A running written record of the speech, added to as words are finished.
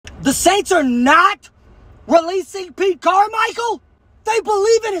The Saints are not releasing Pete Carmichael? They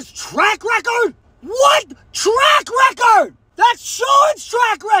believe in his track record? What track record? That's Sean's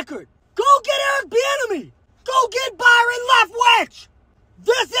track record. Go get Eric Bieniemy. Go get Byron Leftwich.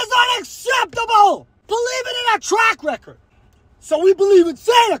 This is unacceptable. Believing in a track record. So we believe in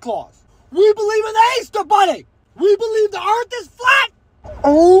Santa Claus. We believe in the Easter Bunny. We believe the earth is flat.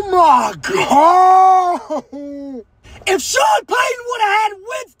 Oh my God. If Sean Payton would have had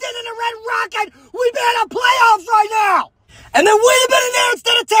Winston in the Red Rocket, we'd be in the playoffs right now. And then we'd have been in there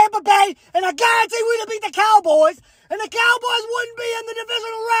instead of Tampa Bay, and I guarantee we'd have beat the Cowboys, and the Cowboys wouldn't be in the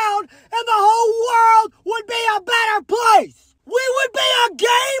divisional round, and the whole world would be a better place. We would be a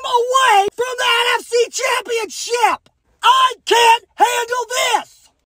game away from the NFC Championship. I can't handle this.